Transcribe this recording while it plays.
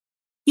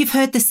You've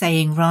heard the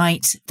saying,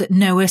 right, that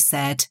Noah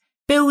said,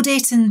 build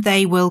it and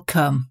they will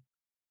come.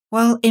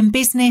 Well, in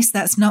business,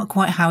 that's not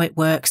quite how it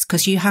works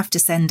because you have to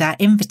send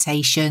out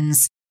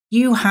invitations.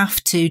 You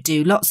have to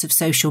do lots of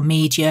social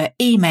media,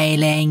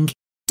 emailing,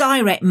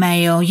 direct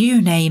mail,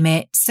 you name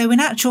it. So in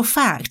actual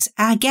fact,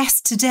 our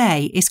guest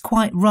today is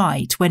quite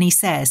right when he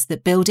says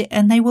that build it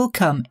and they will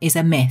come is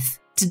a myth.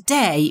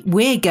 Today,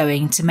 we're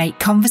going to make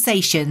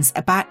conversations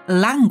about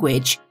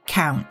language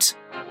count.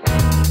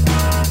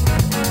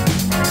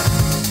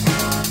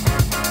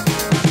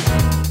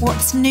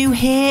 What's new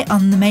here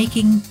on the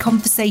Making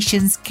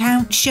Conversations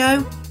Count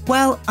show?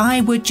 Well,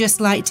 I would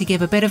just like to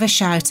give a bit of a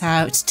shout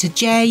out to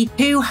Jay,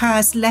 who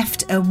has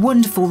left a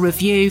wonderful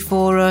review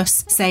for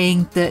us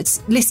saying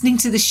that listening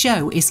to the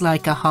show is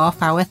like a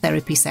half-hour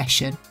therapy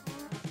session.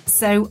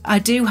 So I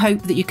do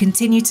hope that you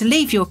continue to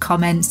leave your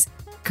comments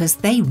because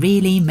they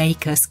really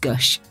make us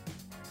gush.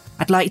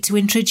 I'd like to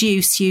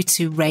introduce you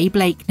to Ray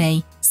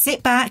Blakeney.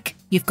 Sit back,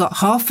 you've got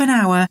half an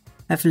hour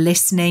of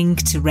listening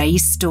to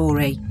Ray's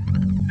story.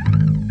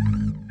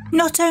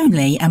 Not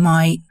only am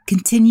I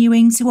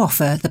continuing to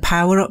offer the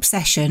Power Up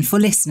session for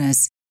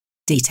listeners,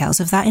 details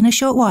of that in a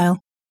short while,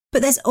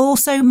 but there's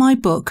also my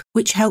book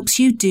which helps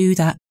you do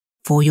that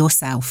for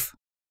yourself,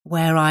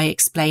 where I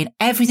explain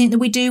everything that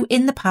we do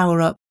in the Power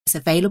Up. It's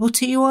available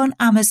to you on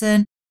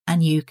Amazon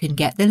and you can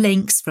get the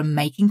links from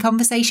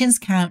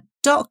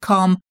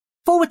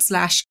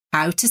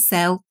makingconversationscount.com/how to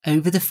sell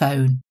over the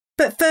phone.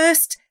 But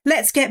first,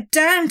 let's get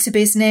down to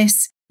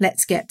business.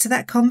 Let's get to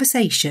that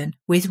conversation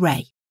with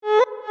Ray.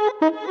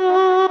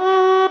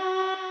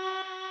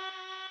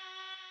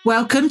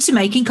 Welcome to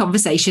Making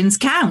Conversations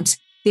Count,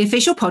 the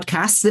official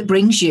podcast that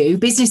brings you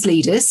business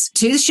leaders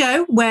to the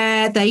show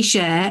where they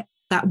share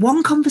that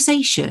one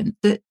conversation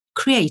that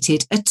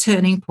created a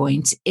turning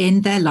point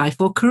in their life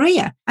or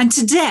career. And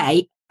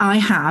today I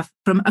have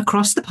from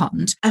across the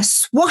pond a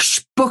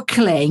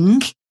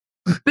swashbuckling,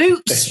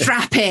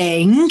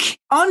 bootstrapping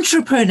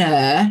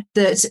entrepreneur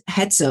that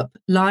heads up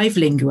Live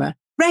Lingua.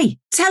 Ray,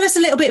 tell us a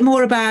little bit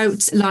more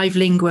about Live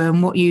Lingua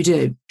and what you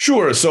do.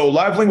 Sure. So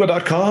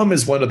livelingua.com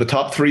is one of the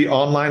top 3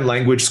 online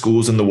language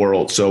schools in the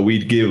world. So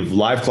we give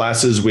live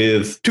classes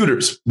with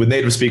tutors, with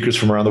native speakers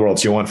from around the world.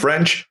 So you want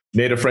French?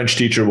 Native French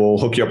teacher will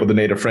hook you up with a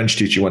native French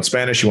teacher. You want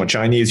Spanish, you want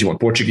Chinese, you want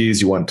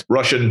Portuguese, you want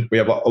Russian. We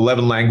have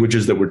 11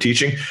 languages that we're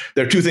teaching.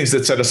 There are 2 things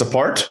that set us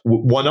apart.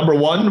 Number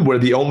one, we're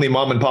the only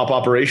mom and pop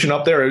operation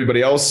up there.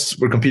 Everybody else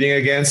we're competing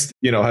against,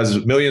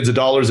 has millions of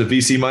dollars of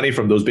VC money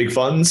from those big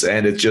funds.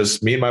 And it's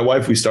just me and my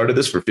wife. We started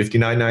this for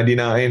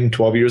 $59.99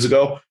 12 years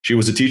ago. She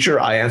was a teacher.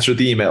 I answered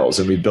the emails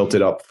and we built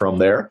it up from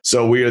there.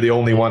 So we are the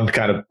only one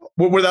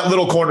we're that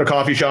little corner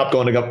coffee shop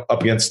going up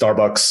against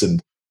Starbucks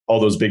and all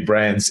those big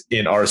brands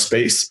in our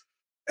space.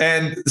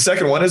 And the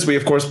second one is we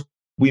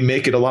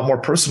make it a lot more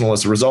personal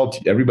as a result.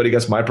 Everybody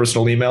gets my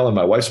personal email and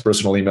my wife's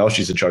personal email.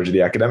 She's in charge of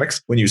the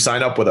academics when you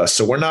sign up with us.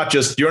 So you're not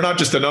just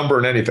a number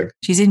in anything.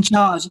 She's in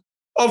charge.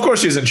 Of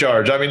course she's in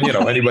charge. I mean,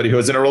 anybody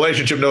who's in a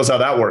relationship knows how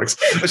that works.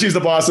 She's the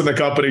boss in the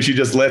company. She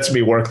just lets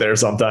me work there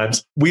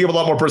sometimes. We have a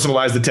lot more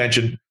personalized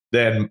attention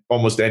than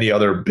almost any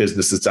other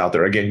business that's out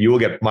there. Again, you will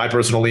get my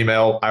personal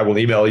email. I will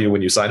email you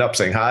when you sign up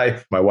saying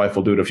hi. My wife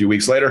will do it a few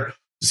weeks later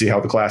to see how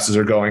the classes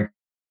are going.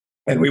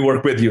 And we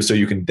work with you so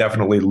you can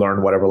definitely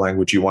learn whatever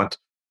language you want.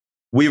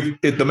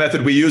 The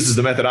method we use is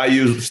the method I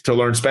used to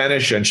learn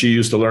Spanish and she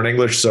used to learn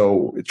English.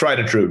 So it's tried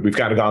and true. We've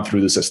kind of gone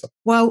through the system.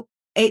 Well,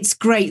 it's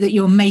great that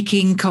you're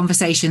making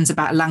conversations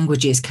about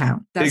languages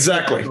count. That's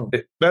exactly.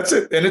 That's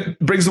it. And it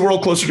brings the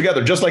world closer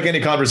together, just like any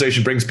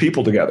conversation brings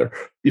people together.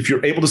 If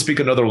you're able to speak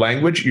another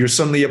language, you're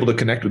suddenly able to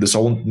connect with this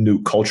whole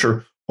new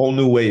culture, whole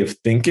new way of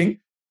thinking,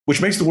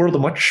 which makes the world a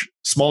much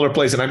smaller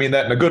place. And I mean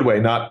that in a good way,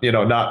 not in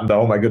the,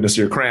 oh my goodness,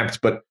 you're cramped,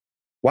 but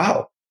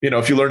wow.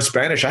 If you learn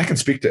Spanish, I can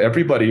speak to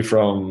everybody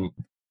from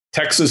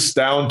Texas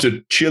down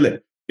to Chile.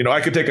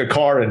 I could take a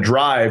car and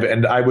drive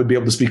and I would be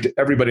able to speak to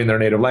everybody in their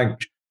native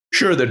language.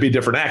 Sure, there'd be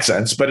different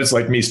accents, but it's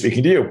like me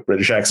speaking to you,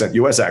 British accent,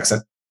 US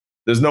accent.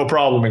 There's no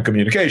problem in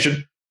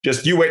communication.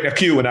 Just you wait in a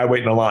queue and I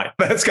wait in a line.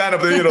 That's kind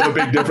of the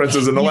big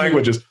differences in the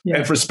languages. Yeah.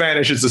 And for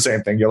Spanish, it's the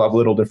same thing. You'll have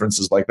little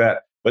differences like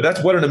that. But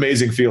that's what an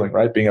amazing feeling,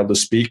 right? Being able to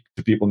speak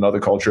to people in other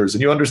cultures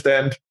and you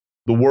understand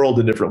the world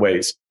in different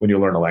ways when you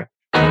learn a language.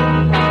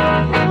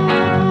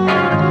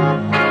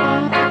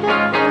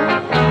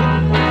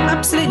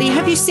 Absolutely.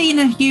 Have you seen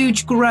a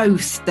huge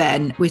growth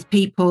then with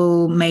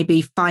people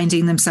maybe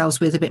finding themselves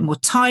with a bit more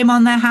time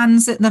on their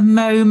hands at the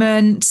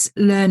moment,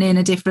 learning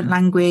a different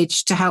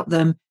language to help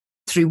them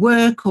through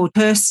work or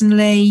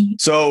personally?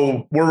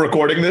 So we're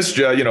recording this,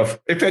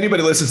 if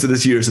anybody listens to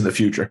this years in the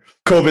future,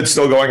 COVID's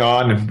still going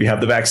on and we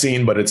have the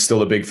vaccine, but it's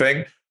still a big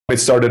thing. It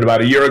started about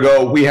a year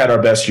ago. We had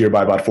our best year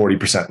by about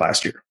 40%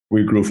 last year.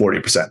 We grew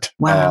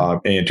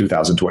 40% in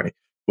 2020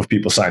 with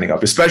people signing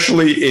up,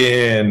 especially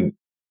in,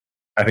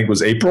 I think it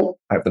was April.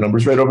 I have the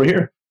numbers right over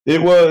here.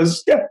 It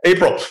was,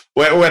 April.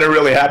 When it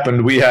really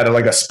happened, we had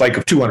a spike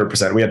of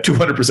 200%. We had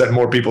 200%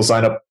 more people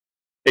sign up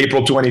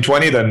April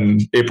 2020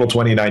 than April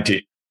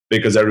 2019.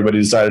 because everybody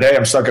decided, hey,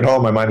 I'm stuck at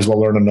home. I might as well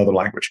learn another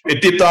language.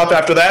 It dipped off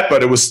after that,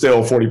 but it was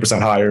still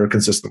 40% higher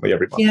consistently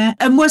every month. Yeah.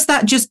 And was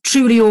that just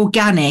truly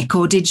organic,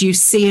 or did you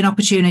see an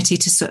opportunity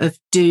to sort of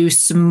do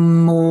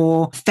some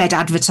more fed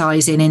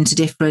advertising into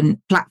different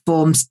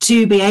platforms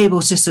to be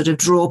able to sort of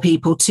draw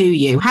people to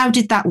you? How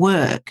did that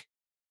work?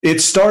 It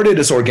started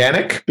as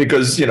organic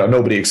because,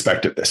 nobody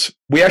expected this.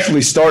 We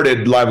actually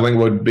started Live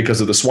Lingua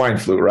because of the swine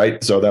flu,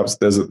 right? So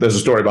there's a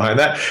story behind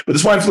that. But the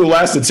swine flu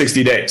lasted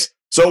 60 days.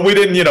 So we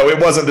didn't, it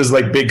wasn't this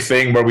like big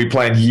thing where we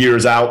planned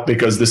years out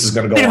because this is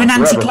going to go on forever. Bit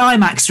of an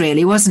anticlimax,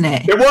 really, wasn't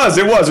it? It was.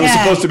 It was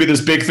supposed to be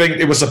this big thing.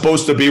 It was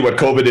supposed to be what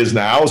COVID is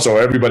now. So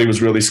everybody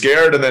was really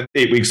scared. And then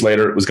 8 weeks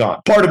later, it was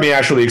gone. Part of me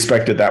actually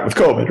expected that with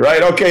COVID,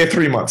 right? Okay,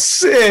 3 months,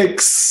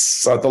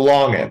 6 at the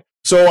long end.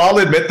 So I'll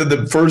admit that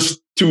the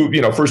first 2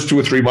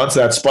 or 3 months,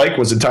 that spike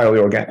was entirely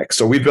organic.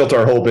 So we built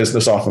our whole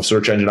business off of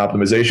search engine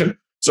optimization.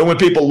 So when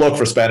people look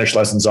for Spanish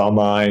lessons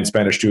online,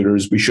 Spanish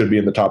tutors, we should be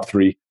in the top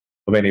 3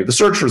 of any of the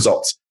search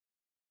results.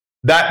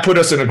 That put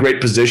us in a great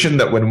position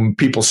that when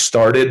people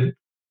started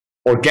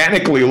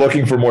organically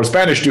looking for more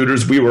Spanish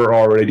tutors, we were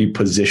already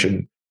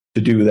positioned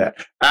to do that.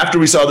 After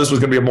we saw this was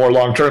going to be a more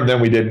long-term,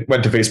 then we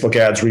went to Facebook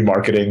ads,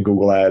 remarketing,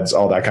 Google ads,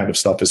 all that kind of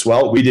stuff as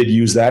well. We did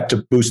use that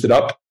to boost it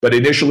up, but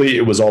initially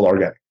it was all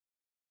organic.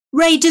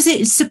 Ray, does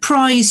it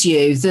surprise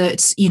you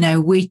that,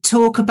 we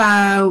talk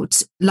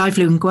about Live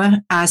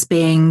Lingua as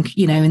being,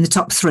 in the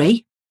top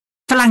 3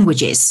 for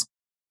languages,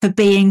 for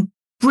being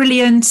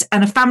brilliant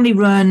and a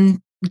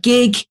family-run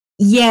gig,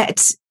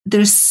 yet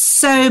there's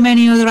so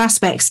many other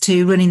aspects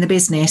to running the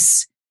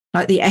business,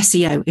 like the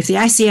SEO. If the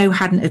SEO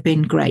hadn't have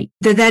been great,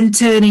 they're then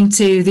turning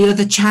to the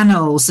other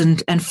channels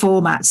and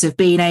formats of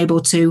being able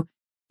to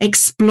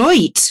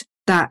exploit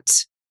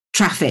that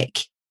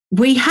traffic.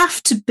 We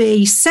have to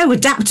be so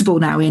adaptable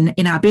now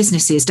in our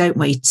businesses, don't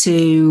we,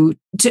 to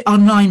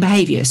online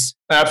behaviors?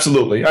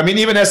 Absolutely. I mean,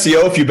 even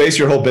SEO, if you base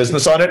your whole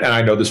business on it, and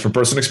I know this from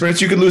personal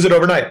experience, you can lose it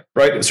overnight,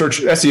 right?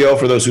 Search SEO,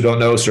 for those who don't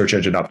know, search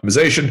engine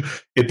optimization.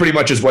 It pretty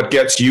much is what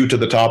gets you to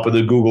the top of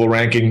the Google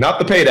ranking, not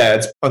the paid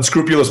ads.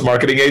 Unscrupulous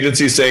marketing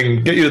agencies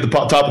saying, get you to the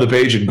top of the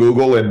page in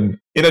Google in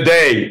a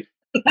day.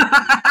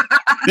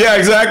 Yeah,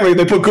 exactly.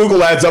 They put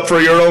Google ads up for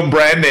your own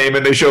brand name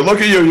and they show, look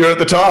at you, you're at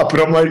the top.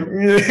 And I'm like,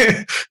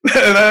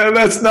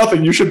 that's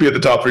nothing. You should be at the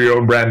top for your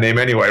own brand name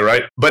anyway,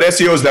 right? But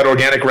SEO is that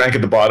organic rank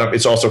at the bottom.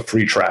 It's also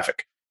free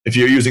traffic. If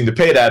you're using the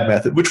paid ad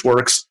method, which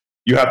works,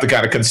 you have to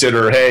kind of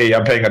consider, hey,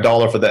 I'm paying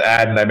 $1 for the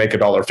ad and I make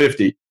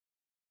 $1.50.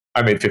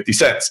 I made 50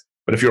 cents.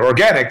 But if you're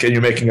organic and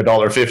you're making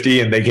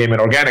 $1.50 and they came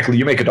in organically,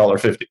 you make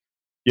 $1.50.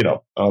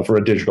 For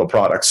a digital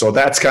product. So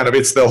that's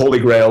it's the holy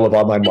grail of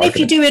online marketing. If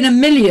you're doing a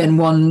million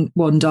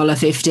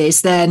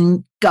 $1.50s,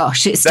 then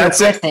gosh, it's still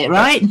worth it,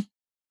 right?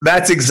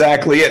 That's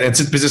exactly it.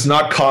 It's because it's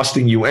not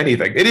costing you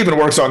anything. It even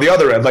works on the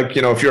other end. Like,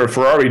 if you're a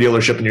Ferrari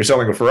dealership and you're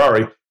selling a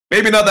Ferrari,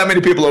 maybe not that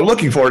many people are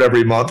looking for it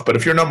every month, but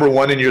if you're number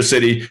 1 in your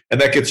city and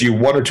that gets you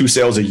 1 or 2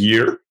 sales a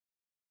year,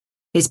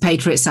 it's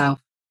paid for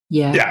itself.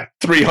 Yeah. Yeah.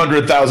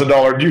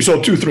 $300,000. You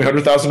sold 2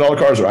 $300,000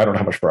 cars, or I don't know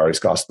how much Ferraris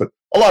cost, but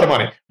a lot of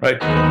money,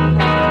 right?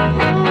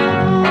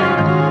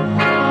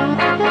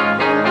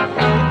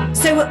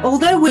 So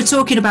although we're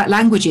talking about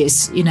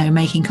languages,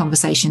 making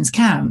conversations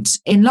count,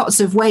 in lots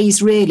of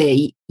ways,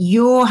 really,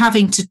 you're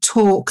having to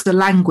talk the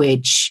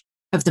language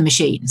of the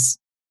machines.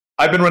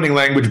 I've been running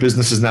language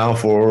businesses now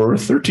for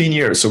 13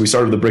 years. So we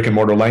started the brick and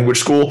mortar language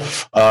school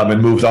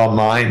and moved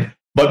online.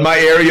 But my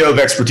area of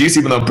expertise,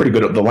 even though I'm pretty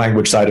good at the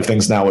language side of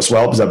things now as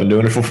well, because I've been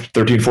doing it for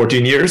 13,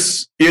 14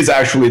 years, is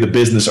actually the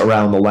business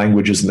around the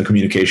languages and the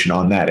communication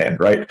on that end,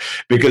 right?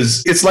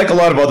 Because it's like a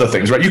lot of other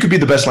things, right? You could be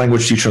the best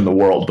language teacher in the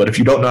world, but if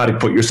you don't know how to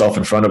put yourself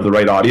in front of the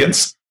right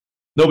audience,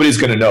 nobody's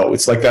going to know.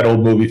 It's like that old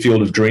movie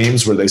Field of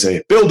Dreams where they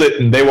say, build it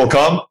and they will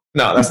come.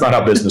 No, that's not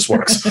how business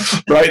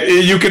works, right?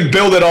 You can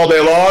build it all day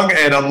long,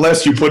 and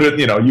unless you put it,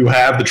 you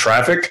have the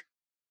traffic,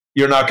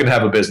 you're not going to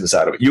have a business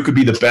out of it. You could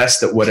be the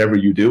best at whatever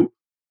you do.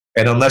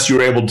 And unless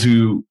you're able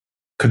to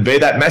convey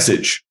that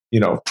message,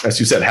 as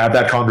you said, have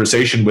that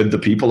conversation with the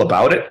people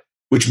about it,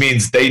 which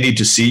means they need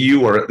to see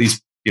you or at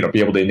least, be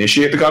able to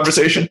initiate the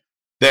conversation,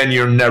 then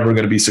you're never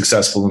going to be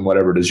successful in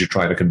whatever it is you're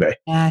trying to convey.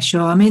 Yeah,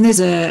 sure. I mean, there's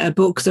a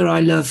book that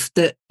I love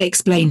that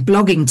explained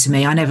blogging to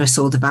me. I never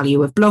saw the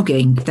value of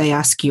blogging. They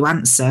ask, you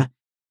answer.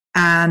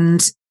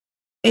 And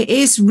it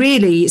is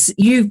really,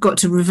 you've got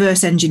to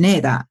reverse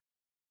engineer that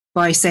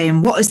by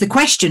saying, what is the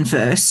question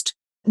first?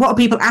 What are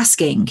people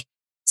asking?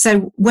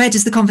 So where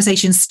does the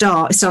conversation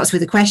start? It starts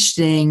with a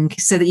questioning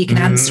so that you can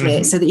answer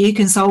it, so that you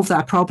can solve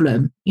that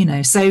problem,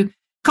 So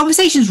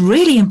conversation is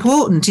really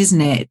important,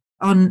 isn't it,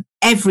 on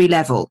every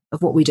level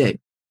of what we do?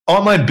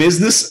 Online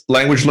business,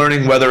 language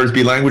learning, whether it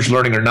be language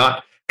learning or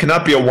not,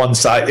 cannot be a one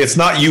side. It's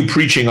not you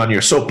preaching on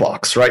your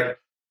soapbox, right?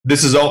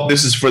 This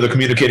is for the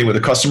communicating with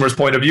the customer's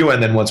point of view.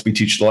 And then once we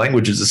teach the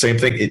language, it's the same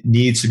thing. It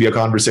needs to be a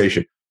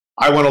conversation.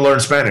 I want to learn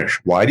Spanish.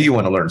 Why do you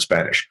want to learn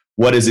Spanish?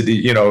 What is it,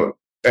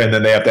 and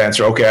then they have to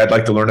answer, okay, I'd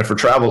like to learn it for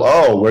travel.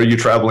 Oh, where are you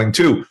traveling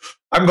to?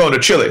 I'm going to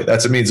Chile.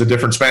 That means a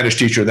different Spanish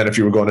teacher than if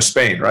you were going to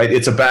Spain, right?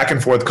 It's a back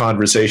and forth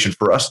conversation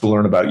for us to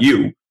learn about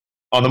you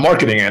on the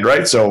marketing end,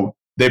 right? So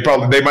they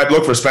might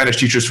look for Spanish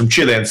teachers from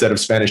Chile instead of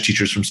Spanish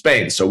teachers from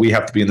Spain. So we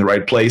have to be in the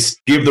right place,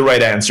 give the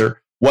right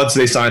answer. Once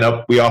they sign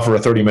up, we offer a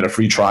 30-minute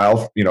free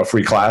trial,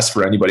 free class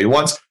for anybody who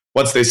wants.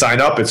 Once they sign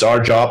up, it's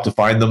our job to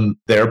find them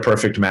their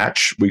perfect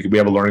match. We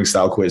have a learning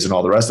style quiz and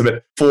all the rest of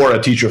it for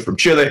a teacher from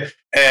Chile,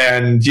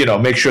 and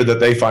make sure that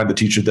they find the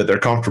teacher that they're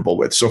comfortable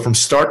with. So from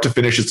start to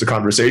finish, it's a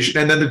conversation,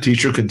 and then the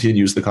teacher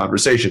continues the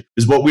conversation.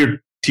 Because what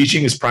we're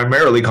teaching is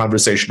primarily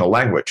conversational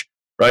language,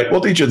 right?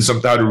 We'll teach you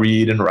how to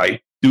read and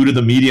write. Due to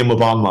the medium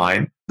of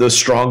online, the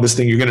strongest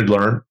thing you're going to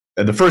learn,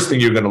 and the first thing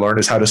you're going to learn,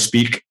 is how to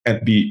speak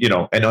and be,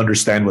 and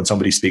understand when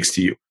somebody speaks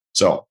to you.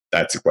 So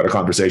that's what a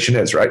conversation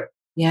is, right?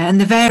 Yeah,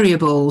 and the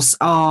variables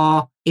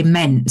are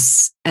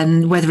immense.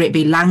 And whether it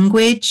be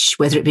language,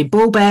 whether it be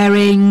ball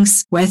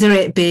bearings, whether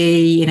it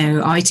be,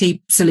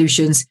 IT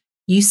solutions,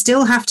 you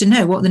still have to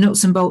know what the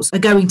nuts and bolts are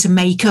going to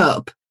make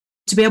up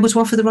to be able to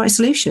offer the right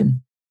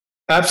solution.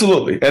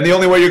 Absolutely. And the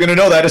only way you're going to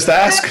know that is to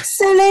ask.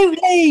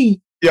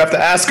 Absolutely. You have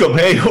to ask them,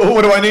 hey,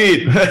 what do I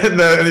need?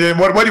 And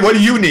what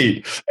do you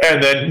need?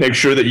 And then make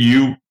sure that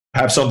you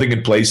have something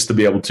in place to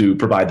be able to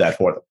provide that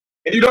for them.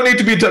 And you don't need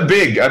to be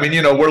big. I mean,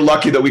 we're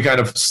lucky that we kind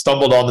of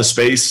stumbled on the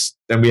space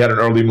and we had an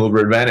early mover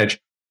advantage.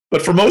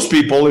 But for most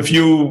people, if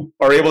you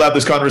are able to have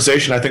this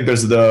conversation, I think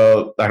there's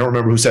I don't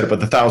remember who said it, but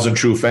the 1,000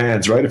 true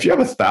fans, right? If you have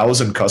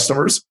 1,000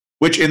 customers,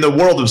 which in the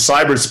world of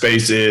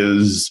cyberspace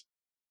is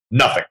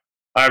nothing.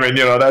 I mean,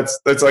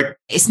 that's like...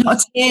 It's not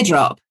a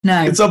teardrop,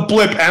 no. It's a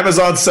blip.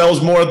 Amazon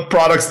sells more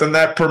products than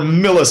that per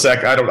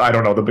millisecond. I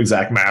don't know the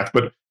exact math,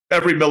 but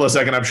every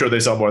millisecond, I'm sure they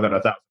sell more than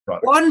 1,000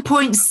 products.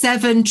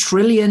 $1.7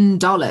 trillion.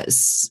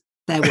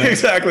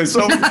 Exactly.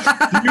 So do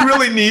you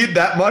really need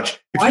that much?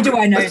 Why do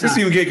I know that? Let's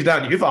even get it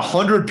down. You have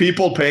 100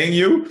 people paying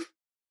you.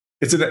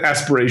 It's an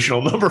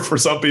aspirational number for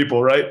some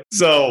people, right?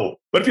 So,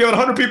 but if you have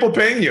 100 people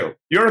paying you,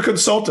 you're a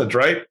consultant,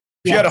 right? If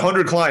you had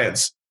 100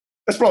 clients,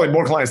 that's probably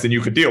more clients than you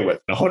could deal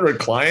with. 100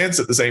 clients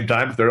at the same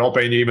time, if they're all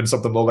paying you even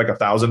something low like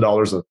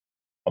 $1,000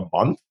 a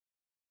month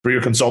for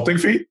your consulting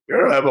fee, you're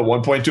going to have a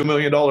 $1.2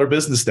 million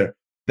business there.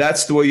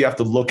 That's the way you have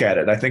to look at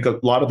it. I think a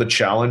lot of the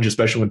challenge,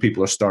 especially when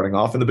people are starting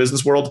off in the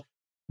business world,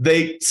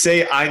 they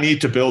say, I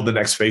need to build the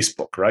next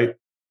Facebook, right?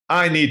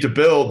 I need to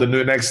build the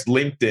next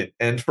LinkedIn.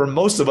 And for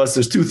most of us,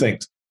 there's two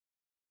things.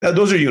 Now,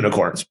 those are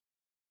unicorns.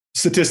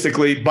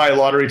 Statistically, buy a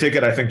lottery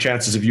ticket. I think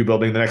chances of you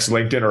building the next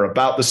LinkedIn are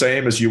about the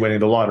same as you winning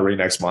the lottery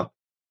next month.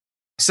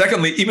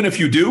 Secondly, even if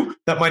you do,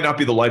 that might not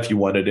be the life you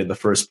wanted in the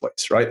first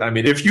place, right? I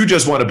mean, if you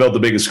just want to build the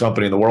biggest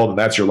company in the world and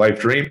that's your life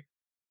dream,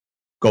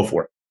 go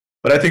for it.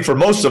 But I think for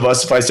most of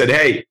us, if I said,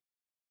 hey,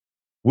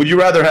 would you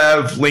rather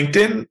have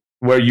LinkedIn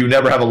where you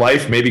never have a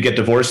life, maybe get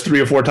divorced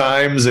 3 or 4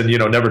 times and,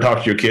 never talk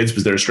to your kids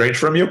because they're estranged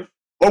from you?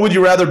 Or would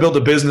you rather build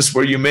a business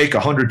where you make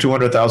 $100,000,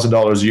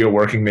 $200,000 a year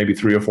working maybe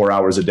 3 or 4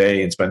 hours a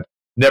day and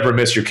never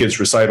miss your kid's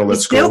recital at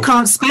school? You still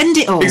can't spend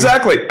it all.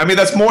 Exactly. I mean,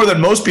 that's more than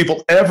most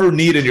people ever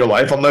need in your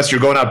life, unless you're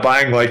going out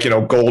buying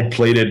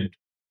gold-plated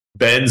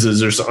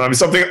Benzes or something. I mean,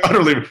 something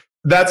utterly...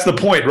 That's the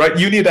point, right?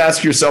 You need to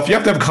ask yourself, you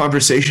have to have a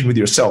conversation with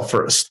yourself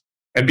first.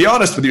 And be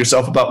honest with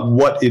yourself about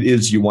what it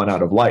is you want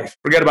out of life.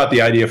 Forget about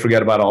the idea,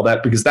 forget about all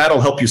that, because that'll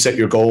help you set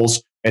your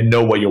goals and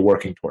know what you're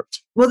working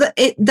towards. Well,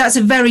 that's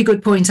a very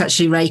good point,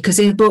 actually, Ray, because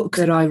in a book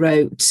that I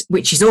wrote,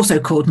 which is also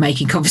called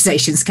Making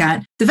Conversations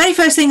Count, the very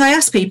first thing I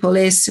ask people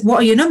is,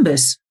 what are your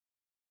numbers?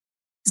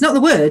 It's not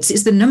the words,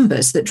 it's the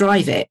numbers that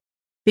drive it.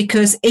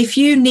 Because if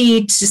you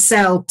need to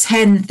sell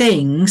 10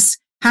 things,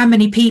 how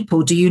many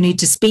people do you need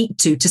to speak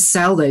to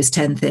sell those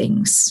 10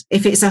 things?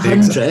 If it's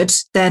 100,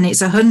 then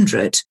it's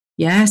 100.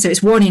 Yeah, so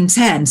it's 1 in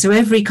 10. So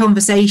every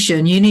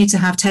conversation, you need to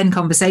have 10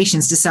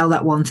 conversations to sell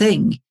that one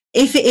thing.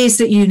 If it is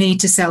that you need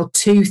to sell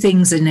 2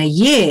 things in a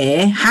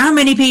year, how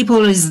many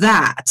people is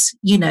that?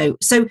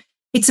 So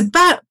it's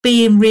about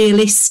being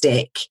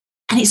realistic.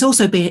 And it's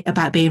also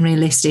about being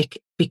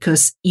realistic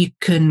because you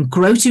can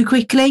grow too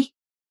quickly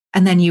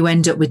and then you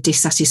end up with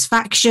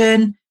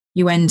dissatisfaction.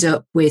 You end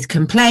up with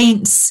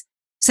complaints.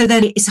 So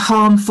then it's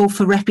harmful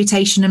for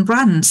reputation and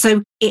brand.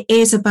 So it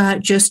is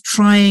about just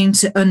trying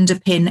to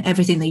underpin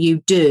everything that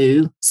you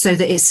do so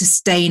that it's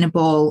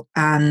sustainable.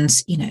 And,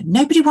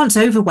 nobody wants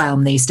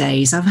overwhelm these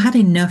days. I've had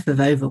enough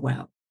of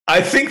overwhelm. I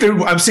think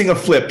I'm seeing a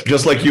flip,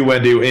 just like you,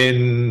 Wendy,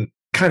 in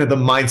kind of the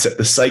mindset,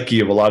 the psyche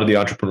of a lot of the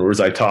entrepreneurs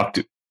I talk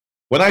to.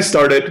 When I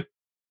started,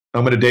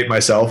 I'm going to date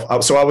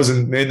myself. So I was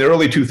in the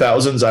early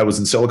 2000s, I was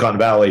in Silicon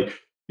Valley.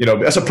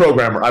 As a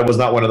programmer, I was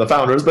not one of the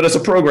founders, but as a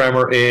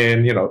programmer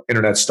in,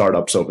 internet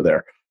startups over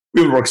there,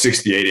 we would work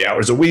 60, 80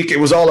 hours a week.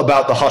 It was all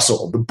about the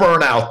hustle, the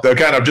burnout, the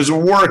kind of just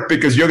work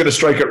because you're going to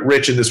strike it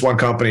rich in this one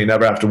company and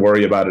never have to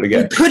worry about it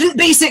again. You couldn't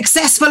be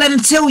successful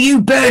until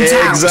you burnt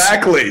out.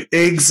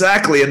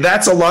 Exactly. And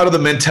that's a lot of the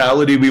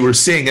mentality we were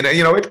seeing. And,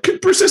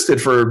 it persisted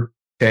for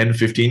 10,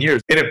 15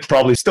 years. And it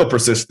probably still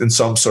persists in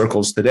some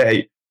circles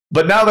today.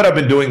 But now that I've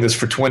been doing this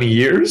for 20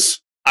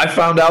 years, I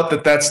found out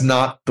that that's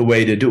not the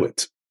way to do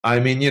it. I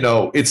mean,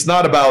 it's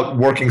not about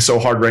working so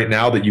hard right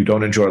now that you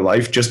don't enjoy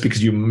life just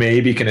because you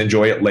maybe can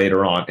enjoy it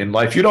later on in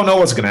life. You don't know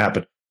what's going to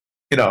happen.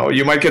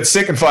 You might get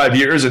sick in 5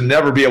 years and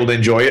never be able to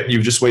enjoy it. And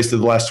you've just wasted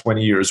the last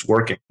 20 years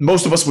working.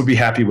 Most of us would be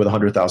happy with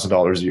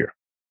 $100,000 a year,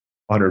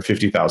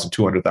 150,000,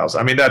 200,000.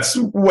 I mean, that's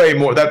way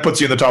more. That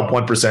puts you in the top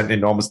 1%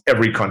 in almost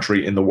every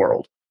country in the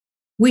world.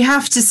 We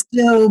have to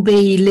still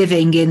be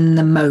living in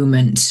the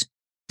moment,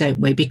 don't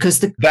we? Because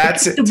the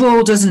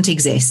world doesn't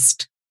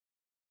exist.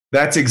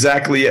 That's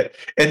exactly it.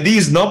 And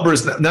these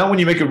numbers, now when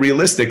you make it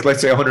realistic,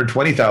 let's say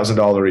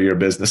 $120,000 a year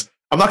business,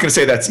 I'm not going to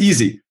say that's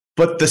easy,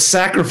 but the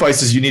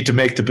sacrifices you need to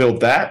make to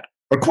build that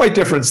are quite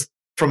different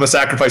from a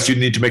sacrifice you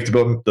need to make to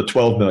build the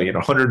 $12 million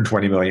or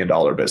 $120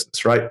 million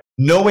business, right?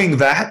 Knowing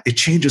that, it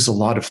changes a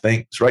lot of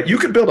things, right? You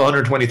can build a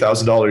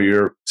 $120,000 a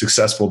year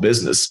successful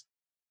business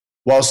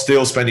while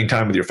still spending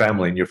time with your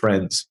family and your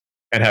friends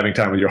and having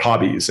time with your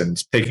hobbies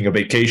and taking a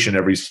vacation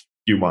every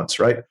few months,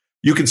 right?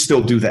 You can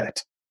still do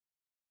that.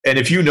 And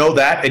if you know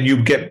that and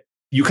you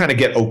kind of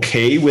get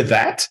okay with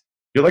that,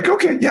 you're like,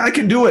 okay, yeah, I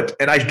can do it.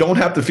 And I don't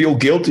have to feel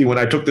guilty when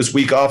I took this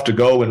week off to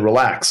go and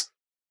relax,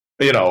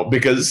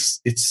 because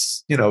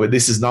it's,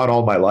 this is not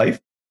all my life.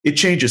 It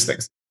changes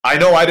things. I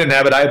know I didn't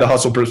have it. I had the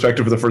hustle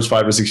perspective for the first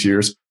 5 or 6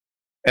 years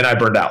and I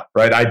burned out,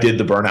 right? I did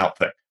the burnout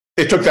thing.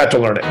 It took that to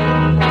learn it.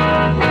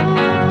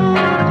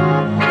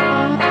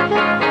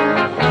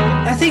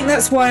 I think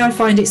that's why I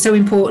find it so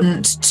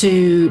important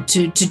to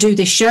do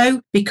this show,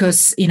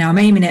 because I'm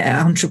aiming it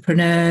at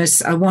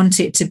entrepreneurs. I want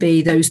it to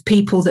be those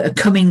people that are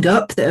coming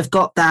up, that have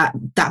got that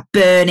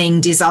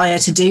burning desire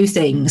to do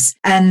things,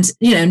 and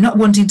not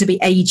wanting to be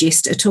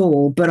ageist at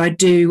all, but I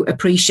do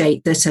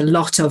appreciate that a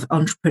lot of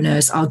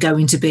entrepreneurs are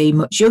going to be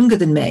much younger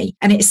than me,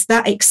 and it's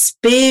that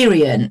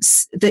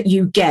experience that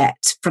you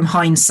get from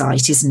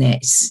hindsight, isn't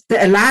it,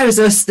 that allows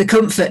us the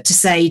comfort to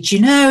say,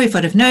 if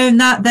I'd have known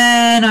that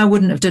then, I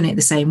wouldn't have done it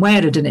the same way.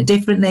 I'd have done it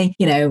differently.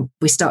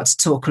 We start to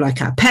talk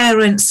like our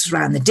parents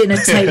around the dinner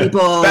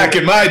table. Back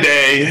in my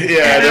day,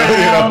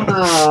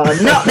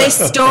 not this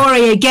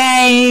story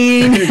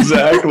again.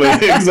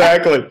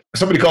 Exactly.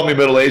 Somebody called me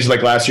middle-aged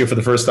like last year for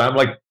the first time. I'm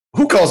like,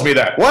 who calls me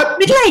that? What?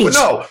 Middle-aged?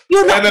 No.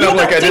 And then I'm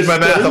like, I did my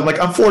math. I'm like,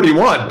 I'm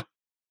 41.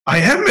 I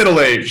am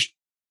middle-aged.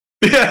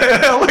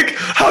 Yeah, like,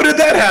 how did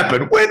that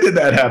happen? When did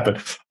that happen?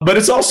 But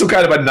it's also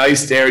kind of a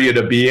nice area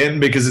to be in,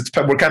 because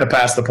we're kind of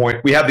past the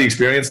point. We have the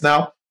experience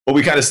now, but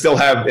we kind of still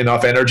have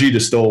enough energy to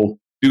still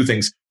do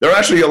things. There are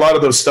actually a lot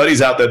of those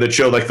studies out there that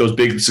show like those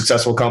big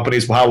successful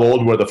companies, how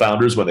old were the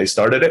founders when they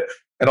started it.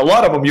 And a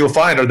lot of them you'll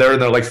find are there in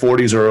their like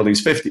 40s or early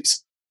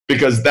 50s,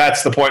 because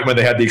that's the point when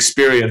they had the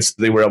experience,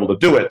 they were able to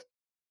do it.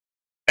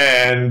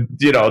 And,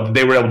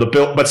 they were able to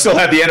build, but still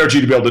have the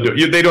energy to be able to do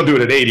it. They don't do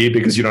it at 80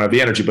 because you don't have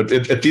the energy. But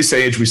at this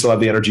age, we still have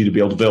the energy to be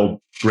able to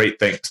build great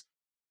things.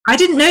 I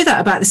didn't know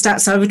that about the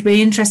stats. I would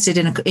be interested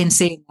in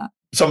seeing that.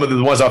 Some of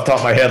the ones off the top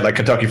of my head, like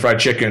Kentucky Fried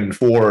Chicken,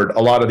 Ford,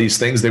 a lot of these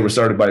things, they were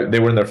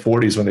in their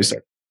 40s when they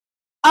started.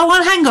 Oh,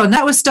 well, hang on.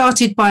 That was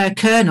started by a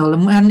colonel,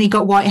 and hadn't he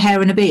got white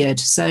hair and a beard?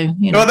 So,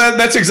 No,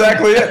 that's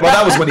exactly it. Well,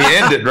 that was when he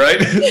ended, right?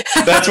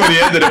 That's when he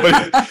ended it.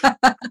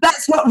 But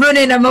that's what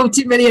running a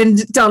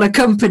multi-million-dollar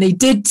company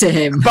did to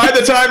him. By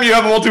the time you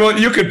have a multi-million,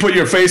 you could put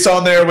your face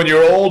on there when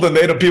you're old, and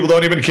people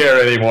don't even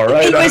care anymore,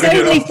 right? He was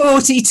only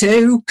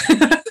 42.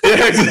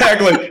 Yeah,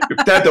 exactly.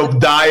 That'll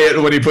die it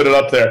when he put it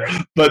up there.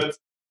 But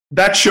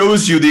that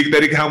shows you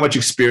how much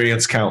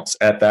experience counts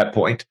at that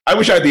point. I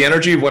wish I had the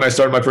energy of when I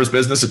started my first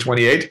business at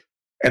 28.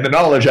 And the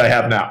knowledge I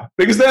have now,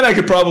 because then I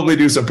could probably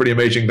do some pretty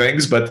amazing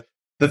things. But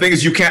the thing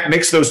is, you can't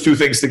mix those two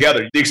things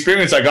together. The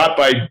experience I got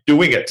by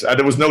doing it,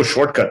 there was no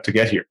shortcut to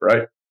get here,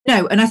 right?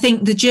 No, and I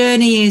think the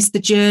journey is the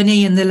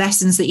journey, and the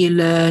lessons that you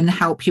learn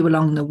help you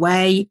along the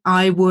way.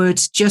 I would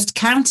just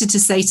counter to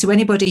say to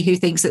anybody who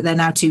thinks that they're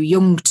now too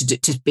young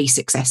to be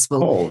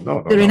successful,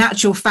 that in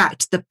actual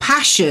fact, the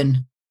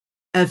passion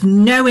of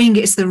knowing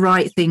it's the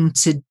right thing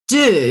to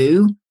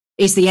do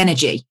is the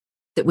energy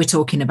that we're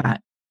talking about.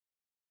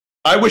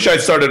 I wish I'd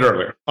started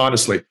earlier,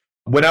 honestly.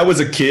 When I was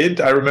a kid,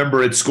 I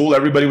remember at school,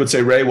 everybody would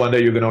say, Ray, one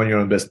day you're going to own your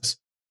own business.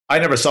 I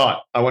never saw it.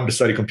 I wanted to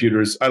study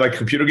computers. I like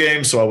computer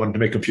games, so I wanted to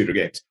make computer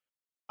games.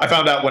 I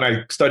found out when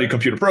I studied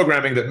computer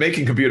programming that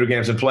making computer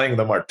games and playing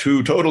them are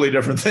two totally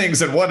different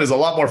things, and one is a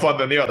lot more fun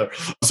than the other.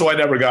 So I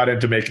never got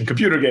into making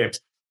computer games.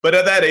 But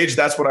at that age,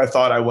 that's what I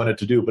thought I wanted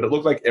to do. But it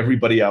looked like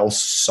everybody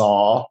else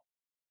saw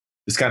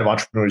this kind of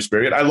entrepreneurial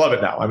spirit. I love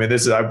it now. I mean,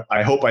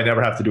 I hope I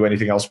never have to do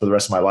anything else for the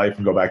rest of my life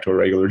and go back to a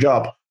regular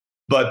job.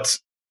 But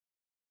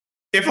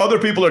if other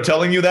people are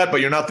telling you that, but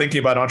you're not thinking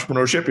about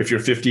entrepreneurship, if you're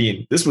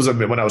 15, this was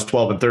when I was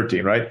 12 and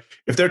 13, right?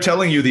 If they're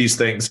telling you these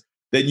things,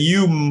 then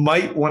you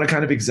might want to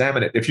kind of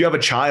examine it. If you have a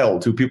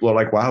child who people are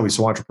like, wow, he's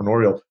so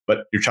entrepreneurial,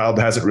 but your child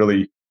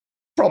probably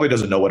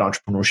doesn't know what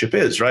entrepreneurship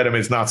is, right? I mean,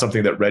 it's not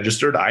something that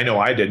registered. I know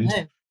I didn't.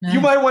 No. You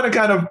might want to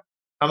kind of,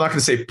 I'm not going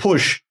to say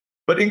push,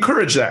 but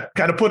encourage that.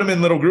 Kind of put them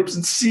in little groups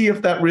and see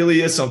if that really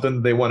is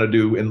something they want to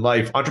do in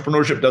life.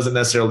 Entrepreneurship doesn't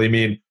necessarily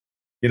mean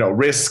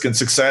risk and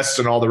success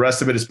and all the rest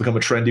of it has become a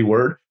trendy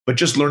word, but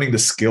just learning the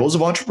skills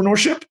of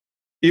entrepreneurship,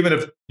 even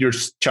if your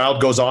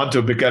child goes on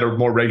to get a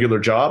more regular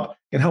job,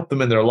 can help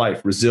them in their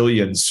life.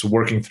 Resilience,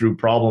 working through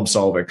problem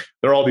solving.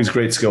 There are all these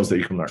great skills that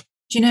you can learn.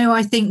 Do you know,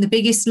 I think the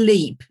biggest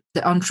leap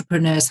that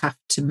entrepreneurs have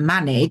to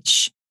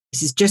manage,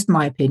 this is just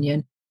my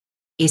opinion,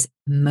 is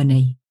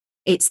money.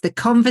 It's the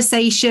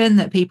conversation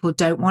that people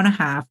don't want to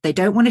have. They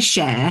don't want to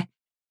share.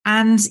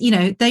 And,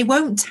 they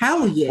won't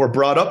tell you. We're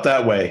brought up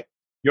that way.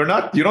 You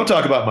don't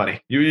talk about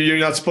money. You're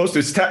not supposed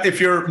to.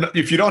 If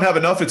you don't have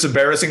enough, it's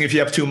embarrassing. If you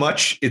have too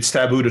much, it's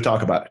taboo to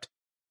talk about it.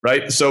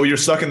 Right. So you're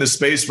stuck in this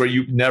space where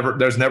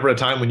there's never a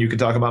time when you can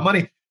talk about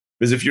money.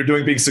 Because if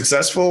you're being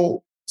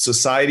successful,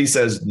 society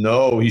says,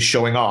 no, he's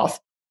showing off.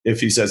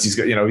 If he says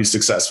he's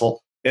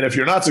successful. And if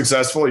you're not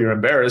successful, you're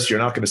embarrassed. You're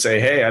not going to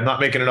say, hey, I'm not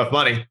making enough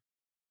money.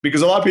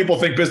 Because a lot of people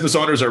think business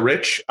owners are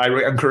rich. I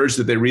encourage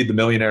that they read The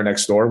Millionaire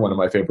Next Door, one of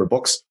my favorite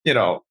books.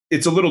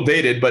 It's a little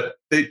dated, but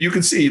you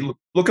can see,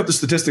 look up the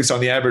statistics on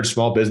the average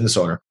small business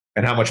owner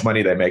and how much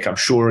money they make. I'm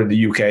sure in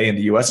the UK and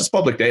the US, it's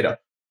public data.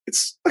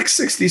 It's like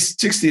 $60,000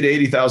 to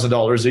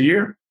 $80,000 a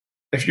year.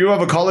 If you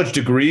have a college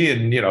degree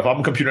and, if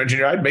I'm a computer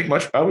engineer, I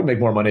would make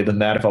more money than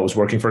that if I was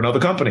working for another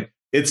company.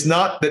 It's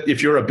not that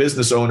if you're a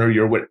business owner,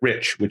 you're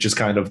rich, which is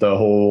kind of the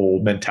whole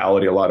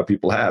mentality a lot of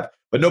people have,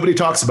 but nobody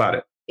talks about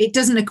it. It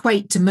doesn't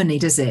equate to money,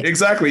 does it?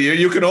 Exactly.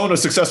 You can own a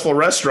successful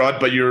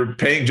restaurant, but you're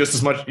paying just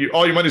as much.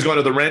 All your money's going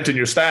to the rent and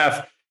your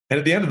staff. And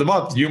at the end of the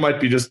month, you might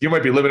be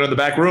living in the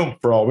back room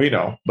for all we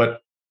know.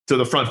 But to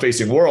the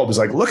front-facing world, is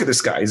like, look at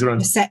this guy. He's around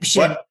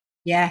perception. What?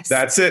 Yes,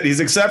 that's it. He's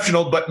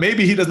exceptional, but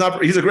maybe he does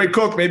not. He's a great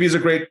cook. Maybe he's a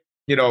great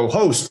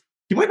host.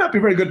 He might not be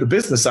very good at the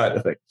business side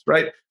of things,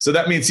 right? So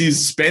that means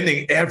he's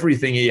spending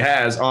everything he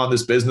has on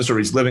this business, or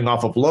he's living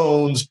off of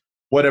loans,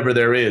 whatever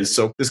there is.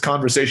 So this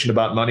conversation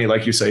about money,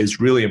 like you say, is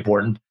really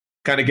important.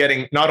 Kind of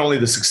getting not only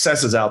the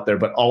successes out there,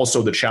 but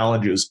also the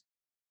challenges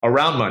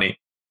around money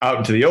out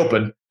into the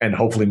open, and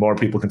hopefully more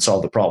people can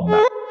solve the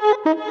problem.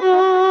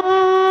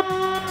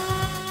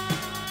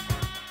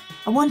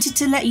 I wanted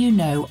to let you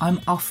know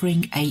I'm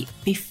offering a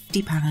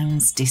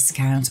 £50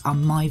 discount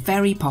on my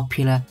very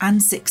popular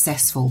and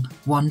successful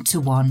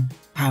one-to-one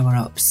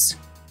power-ups.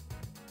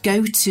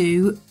 Go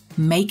to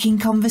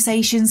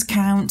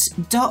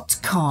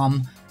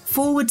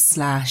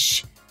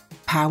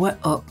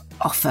makingconversationscount.com/power-up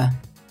offer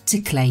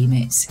to claim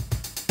it.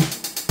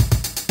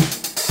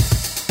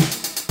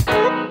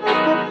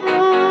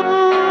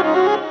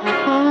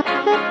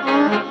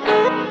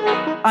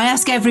 I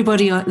ask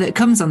everybody that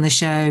comes on the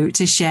show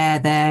to share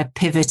their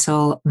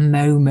pivotal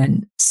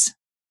moment.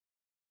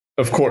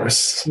 Of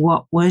course.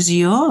 What was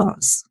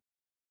yours?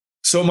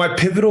 So my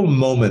pivotal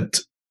moment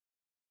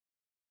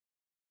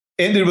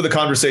ended with a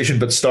conversation,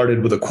 but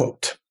started with a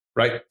quote,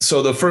 right?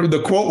 So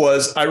the quote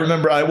was, I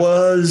remember I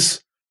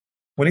was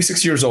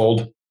 26 years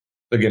old.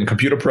 Again,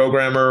 computer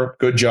programmer,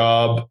 good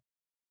job,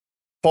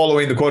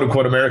 following the quote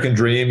unquote American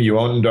dream. I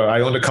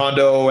owned a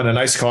condo and a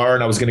nice car,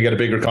 and I was going to get a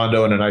bigger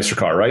condo and a nicer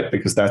car, right?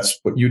 Because that's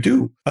what you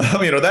do.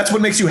 That's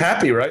what makes you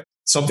happy, right?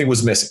 Something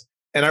was missing.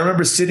 And I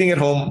remember sitting at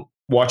home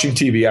watching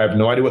TV. I have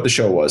no idea what the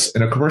show was.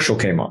 And a commercial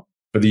came on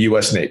for the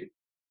US Navy.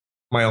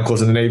 My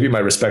uncle's in the Navy. My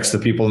respects to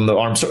people in the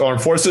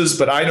armed forces.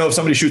 But I know if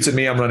somebody shoots at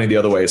me, I'm running the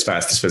other way as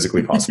fast as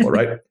physically possible,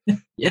 right?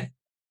 Yeah.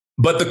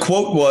 But the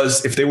quote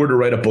was, if they were to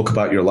write a book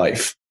about your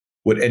life,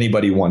 would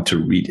anybody want to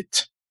read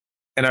it?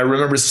 And I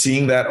remember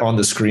seeing that on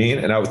the screen,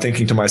 and I was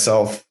thinking to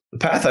myself, the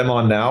path I'm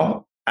on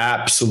now,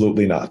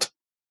 absolutely not.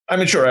 I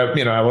mean, sure,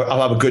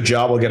 I'll have a good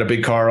job, I'll get a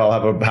big car, I'll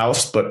have a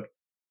house, but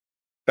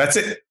that's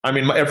it. I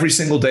mean, every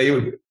single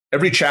day,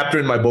 every chapter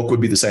in my book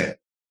would be the same,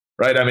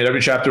 right? I mean, every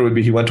chapter would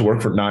be, he went to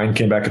work for 9,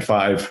 came back at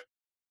 5,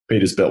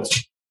 paid his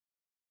bills.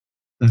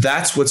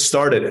 That's what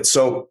started it.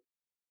 So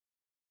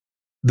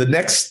the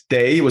next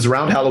day, it was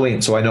around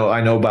Halloween. So I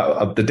know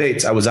about the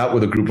dates. I was out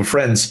with a group of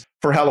friends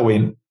for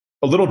Halloween,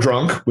 a little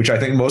drunk, which I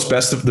think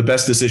the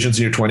best decisions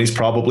in your 20s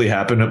probably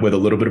happen with a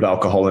little bit of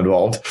alcohol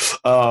involved.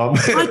 I don't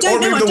know. I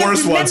don't remember,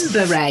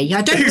 Ray.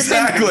 I don't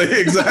Exactly.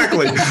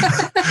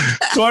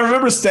 So I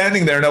remember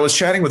standing there and I was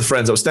chatting with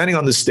friends. I was standing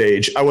on the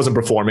stage. I wasn't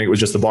performing. It was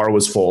just the bar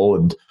was full.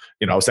 And,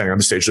 I was standing on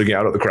the stage looking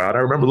out at the crowd. I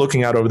remember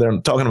looking out over there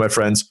and talking to my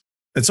friends.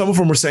 And some of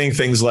them were saying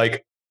things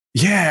like,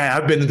 yeah,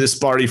 I've been to this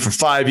party for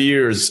 5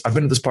 years. I've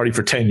been to this party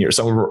for 10 years.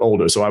 Some of them were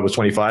older. So I was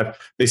 25.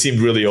 They seemed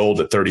really old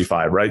at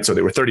 35, right? So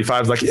they were 35. I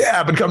was like, yeah,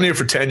 I've been coming here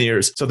for 10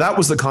 years. So that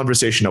was the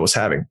conversation I was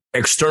having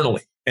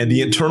externally. And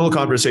the internal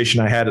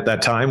conversation I had at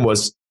that time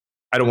was,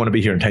 I don't want to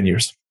be here in 10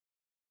 years.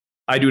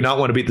 I do not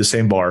want to be at the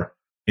same bar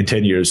in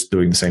 10 years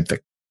doing the same thing.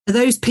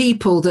 Those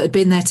people that had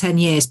been there 10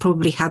 years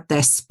probably had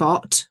their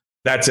spot.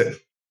 That's it.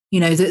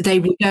 That they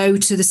would go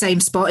to the same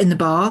spot in the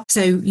bar.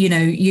 So,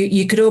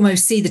 you could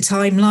almost see the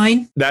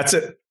timeline. That's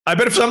it. I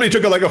bet if somebody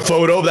took a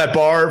photo of that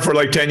bar for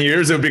 10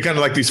 years, it would be kind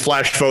of like these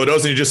flash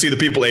photos and you just see the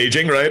people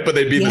aging, right? But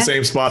they'd be in the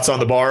same spots on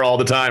the bar all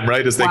the time,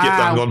 right? As they get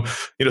done going,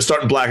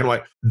 starting black and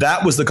white.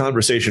 That was the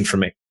conversation for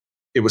me.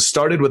 It was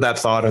started with that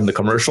thought in the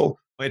commercial.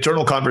 My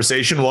internal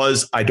conversation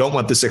was, I don't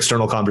want this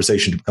external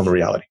conversation to become a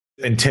reality.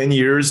 In 10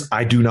 years,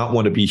 I do not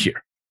want to be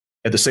here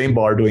at the same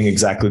bar doing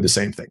exactly the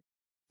same thing.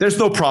 There's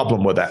no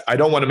problem with that. I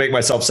don't want to make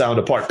myself sound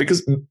apart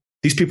because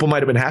these people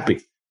might have been happy.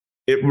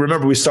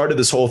 Remember, we started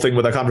this whole thing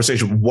with a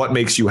conversation. What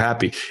makes you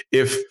happy?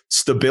 If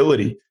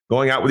stability,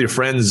 going out with your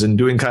friends and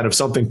doing kind of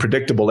something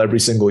predictable every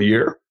single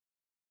year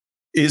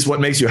is what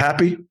makes you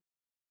happy,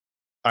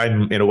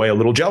 I'm in a way a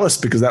little jealous,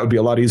 because that would be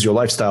a lot easier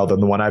lifestyle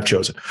than the one I've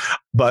chosen.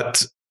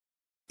 But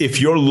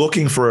if you're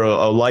looking for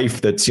a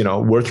life that's,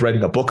 worth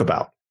writing a book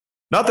about,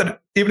 not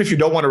that even if you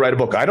don't want to write a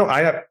book,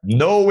 I have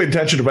no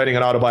intention of writing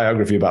an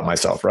autobiography about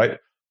myself, right?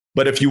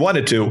 But if you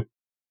wanted to,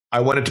 I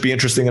want it to be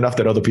interesting enough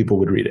that other people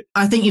would read it.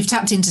 I think you've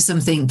tapped into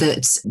something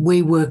that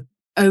we were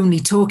only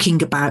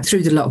talking about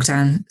through the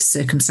lockdown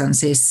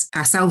circumstances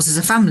ourselves as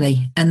a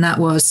family. And that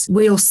was,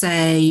 we'll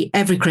say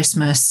every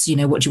Christmas,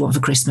 what do you want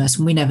for Christmas?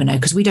 And we never know,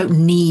 because we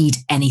don't need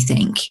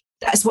anything.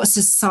 That's what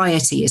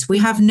society is. We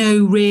have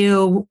no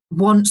real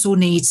wants or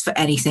needs for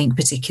anything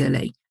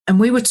particularly. And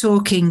we were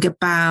talking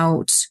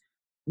about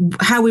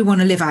how we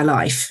want to live our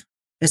life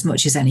as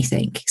much as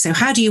anything. So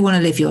how do you want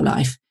to live your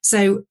life?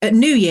 So at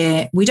New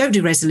Year, we don't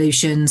do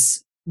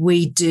resolutions.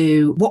 We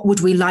do, what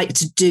would we like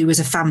to do as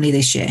a family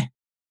this year?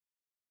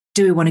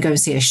 Do we want to go and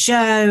see a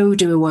show?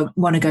 Do we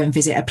want to go and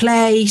visit a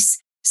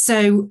place?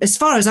 So as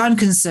far as I'm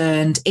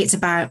concerned, it's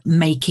about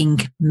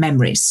making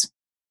memories.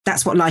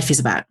 That's what life is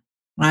about,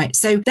 right?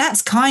 So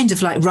that's kind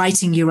of like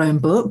writing your own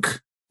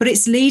book, but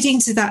it's leading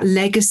to that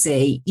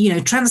legacy.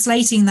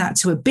 Translating that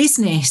to a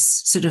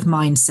business sort of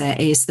mindset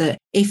is that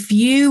if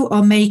you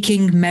are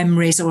making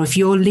memories, or if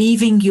you're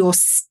leaving your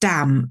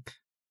stamp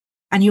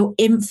and your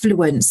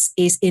influence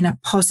is in a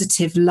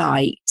positive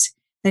light,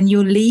 then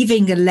you're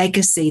leaving a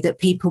legacy that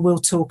people will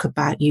talk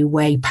about you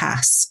way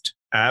past.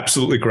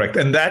 Absolutely correct.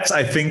 And that's,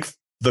 I think,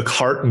 the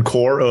heart and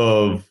core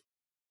of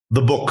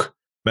the book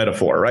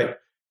metaphor, right?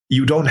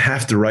 You don't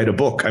have to write a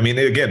book. I mean,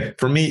 again,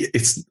 for me,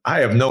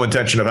 I have no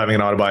intention of having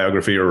an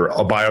autobiography or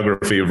a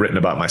biography written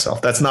about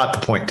myself. That's not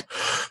the point.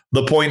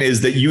 The point is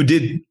that you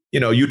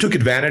took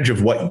advantage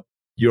of what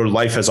your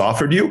life has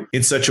offered you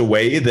in such a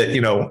way that,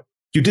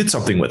 you did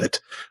something with it.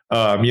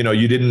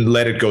 You didn't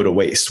let it go to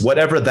waste.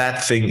 Whatever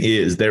that thing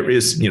is, there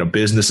is,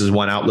 business is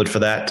one outlet for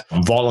that.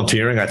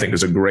 Volunteering, I think,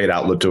 is a great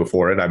outlet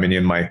for it. I mean,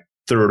 in my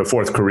third or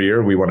fourth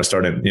career, we want to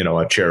start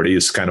a charity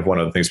is kind of one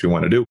of the things we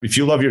want to do. If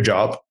you love your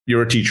job,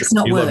 you're a teacher.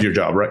 You love your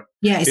job, right?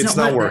 Yeah, it's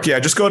not work. Yeah,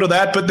 just go to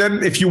that. But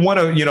then if you want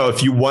to,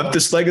 if you want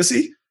this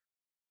legacy,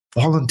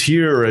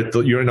 volunteer at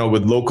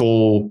with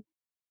local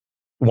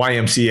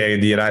YMCA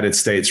in the United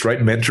States, right?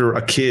 Mentor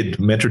a kid,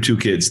 mentor 2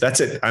 kids. That's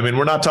it. I mean,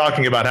 we're not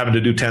talking about having to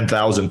do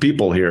 10,000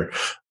 people here.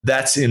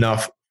 That's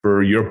enough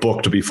for your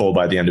book to be full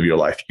by the end of your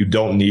life. You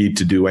don't need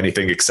to do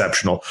anything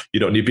exceptional.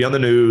 You don't need to be on the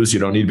news. You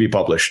don't need to be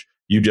published.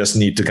 You just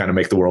need to kind of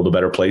make the world a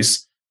better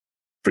place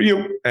for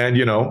you and,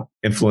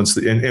 influence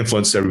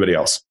everybody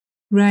else.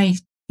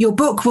 Right. Your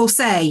book will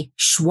say,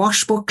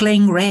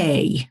 Swashbuckling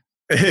Ray.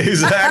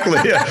 Exactly.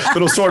 Yeah.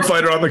 Little sword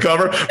fighter on the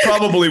cover.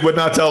 Probably would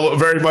not tell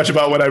very much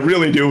about what I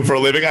really do for a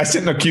living. I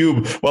sit in a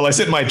cube while I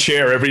sit in my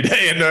chair every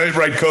day and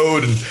write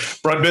code and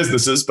run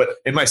businesses. But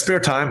in my spare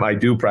time, I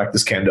do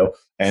practice kendo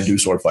and do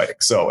sword fighting.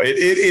 So it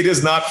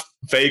is not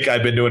fake.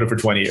 I've been doing it for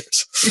 20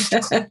 years.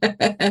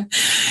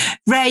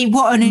 Ray,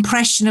 what an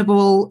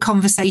impressionable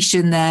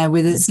conversation there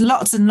with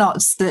lots and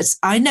lots that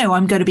I know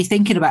I'm going to be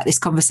thinking about this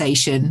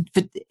conversation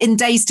in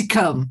days to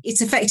come.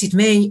 It's affected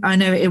me. I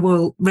know it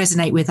will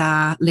resonate with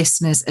our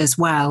listeners as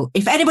well.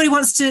 If anybody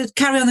wants to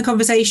carry on the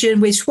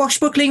conversation with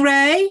Swashbuckling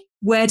Ray,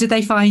 where do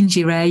they find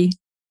you, Ray?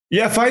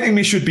 Yeah, finding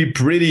me should be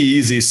pretty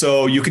easy.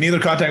 So you can either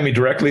contact me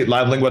directly at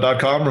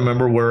livelingua.com.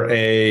 Remember, we're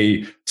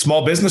a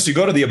small business. You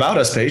go to the About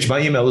Us page. My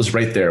email is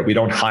right there. We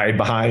don't hide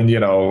behind,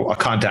 a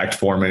contact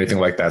form or anything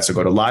like that. So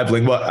go to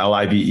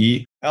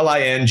livelingua,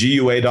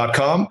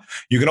 LIVELINGUA.com.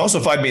 You can also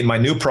find me in my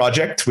new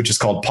project, which is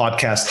called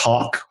Podcast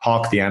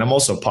Hawk the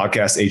Animal. So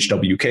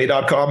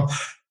podcasthwk.com.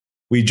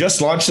 We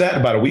just launched that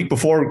about a week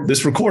before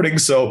this recording.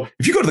 So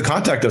if you go to the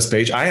contact us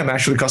page, I am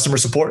actually customer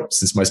support.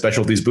 Since my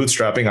specialty is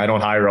bootstrapping, I don't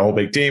hire a whole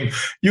big team.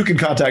 You can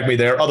contact me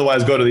there.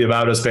 Otherwise, go to the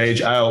About Us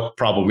page. I'll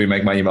probably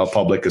make my email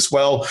public as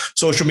well.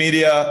 Social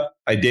media,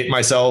 I date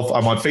myself.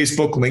 I'm on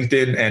Facebook,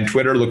 LinkedIn, and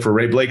Twitter. Look for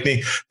Ray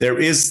Blakeney. There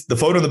is the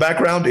photo in the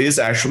background is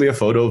actually a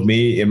photo of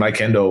me in my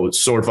kendo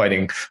sword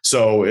fighting.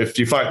 So if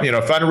you find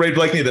a Ray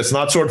Blakeney that's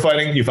not sword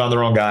fighting, you found the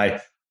wrong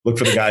guy. Look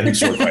for the guy who's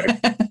sword fighting.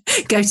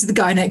 Go to the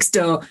guy next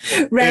door.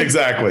 Ray,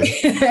 exactly.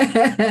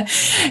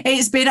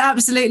 It's been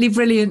absolutely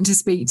brilliant to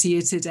speak to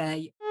you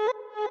today.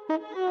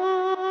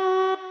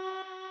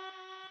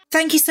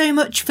 Thank you so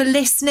much for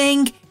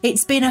listening.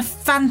 It's been a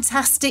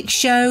fantastic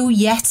show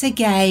yet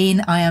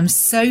again. I am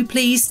so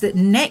pleased that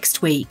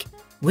next week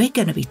we're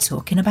going to be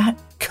talking about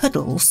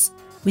cuddles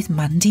with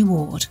Mandy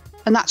Ward.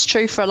 And that's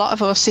true for a lot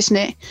of us, isn't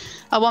it?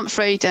 I want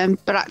freedom,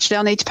 but actually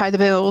I need to pay the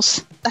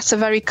bills. That's a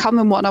very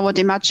common one, I would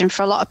imagine,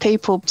 for a lot of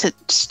people to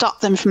stop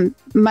them from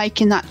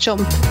making that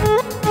jump.